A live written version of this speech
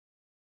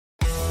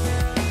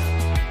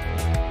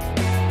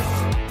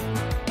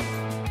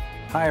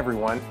Hi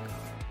everyone.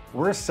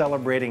 We're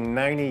celebrating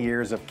 90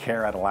 years of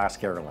care at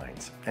Alaska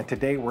Airlines, and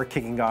today we're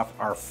kicking off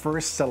our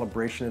first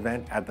celebration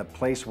event at the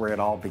place where it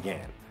all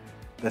began,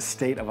 the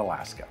state of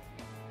Alaska.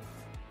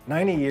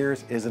 90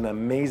 years is an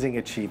amazing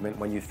achievement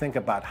when you think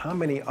about how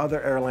many other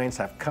airlines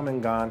have come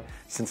and gone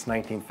since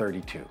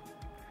 1932.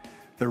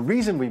 The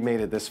reason we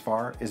made it this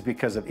far is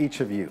because of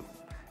each of you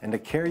and the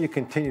care you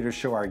continue to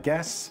show our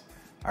guests,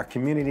 our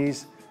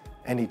communities,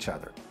 and each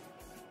other.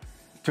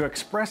 To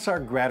express our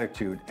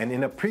gratitude and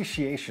in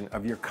appreciation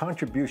of your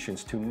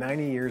contributions to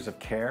 90 years of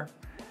care,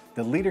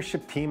 the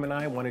leadership team and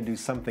I want to do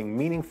something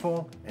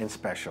meaningful and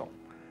special,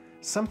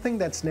 something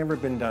that's never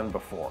been done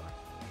before.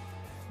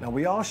 Now,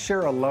 we all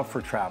share a love for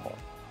travel.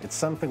 It's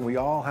something we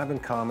all have in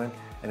common,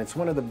 and it's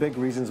one of the big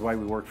reasons why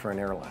we work for an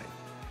airline.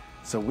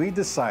 So we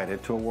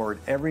decided to award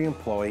every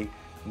employee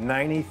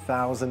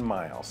 90,000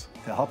 miles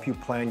to help you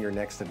plan your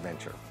next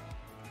adventure.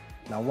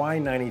 Now, why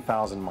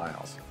 90,000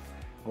 miles?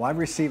 Well, I've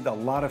received a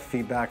lot of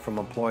feedback from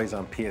employees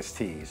on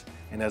PSTs,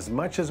 and as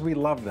much as we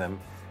love them,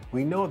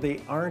 we know they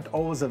aren't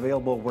always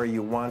available where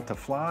you want to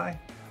fly,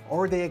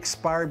 or they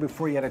expire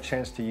before you had a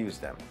chance to use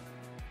them.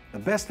 The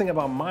best thing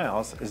about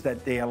miles is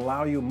that they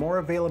allow you more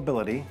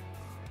availability,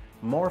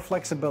 more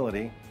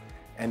flexibility,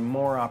 and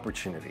more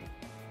opportunity.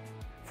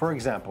 For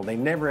example, they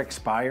never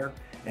expire,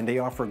 and they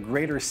offer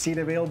greater seat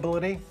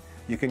availability.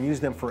 You can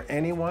use them for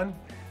anyone,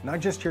 not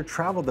just your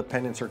travel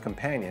dependents or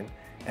companion,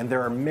 and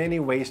there are many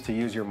ways to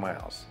use your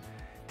miles.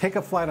 Take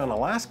a flight on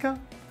Alaska,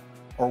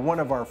 or one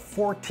of our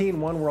 14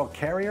 oneworld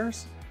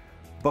carriers,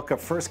 book a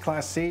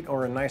first-class seat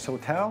or a nice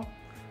hotel,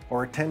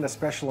 or attend a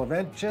special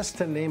event, just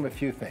to name a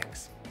few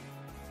things.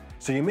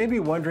 So you may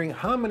be wondering,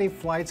 how many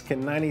flights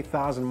can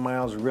 90,000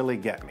 miles really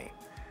get me?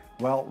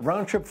 Well,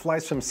 round-trip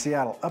flights from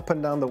Seattle up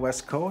and down the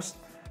West Coast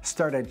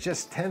start at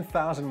just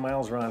 10,000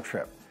 miles round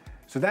trip.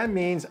 So that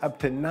means up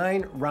to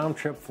 9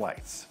 round-trip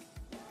flights.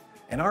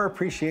 And our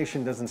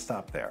appreciation doesn't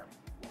stop there.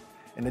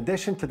 In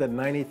addition to the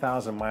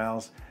 90,000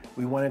 miles,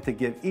 we wanted to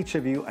give each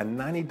of you a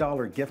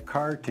 $90 gift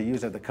card to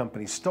use at the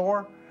company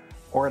store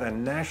or at a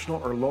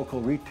national or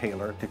local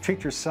retailer to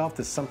treat yourself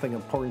to something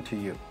important to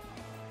you.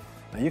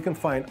 Now, you can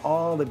find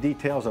all the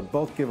details of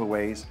both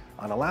giveaways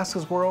on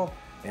Alaska's World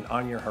and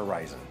On Your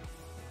Horizon.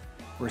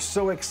 We're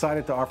so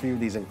excited to offer you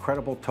these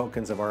incredible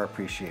tokens of our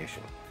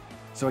appreciation.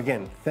 So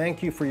again,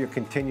 thank you for your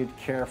continued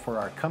care for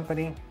our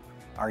company,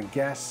 our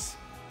guests,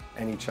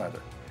 and each other.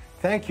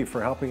 Thank you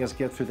for helping us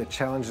get through the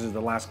challenges of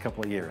the last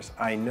couple of years.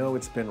 I know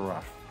it's been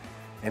rough.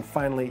 And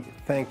finally,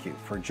 thank you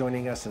for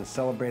joining us in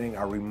celebrating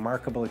our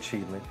remarkable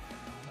achievement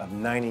of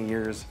 90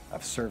 years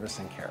of service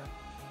and care.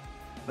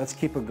 Let's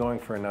keep it going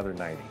for another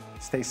 90.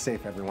 Stay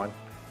safe, everyone.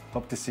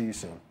 Hope to see you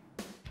soon.